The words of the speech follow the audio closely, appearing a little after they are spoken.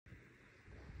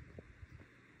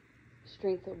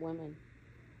Strength of women.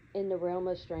 In the realm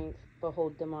of strength,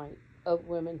 behold the might of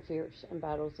women fierce in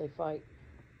battles they fight.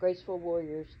 Graceful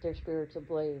warriors, their spirits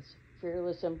ablaze,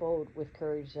 fearless and bold with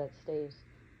courage that stays.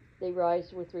 They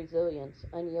rise with resilience,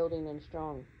 unyielding and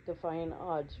strong, defying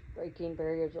odds, breaking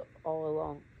barriers all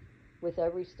along. With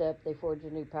every step, they forge a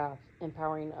new path,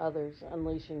 empowering others,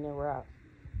 unleashing their wrath.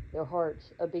 Their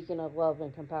hearts, a beacon of love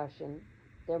and compassion.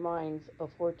 Their minds, a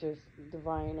fortress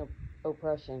defying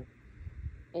oppression.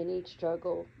 In each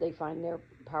struggle, they find their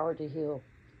power to heal,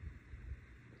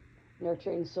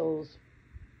 nurturing souls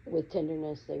with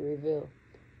tenderness they reveal.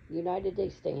 United they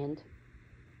stand,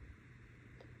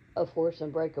 a force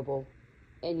unbreakable.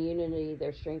 In unity,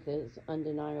 their strength is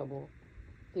undeniable.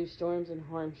 Through storms and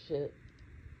hardships,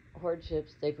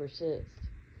 they persist.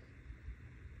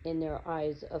 In their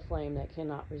eyes, a flame that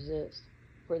cannot resist.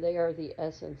 For they are the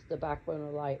essence, the backbone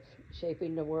of life,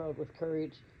 shaping the world with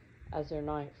courage as their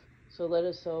knife. So let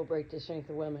us celebrate the strength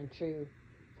of women, true,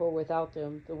 for without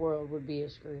them, the world would be a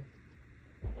screw.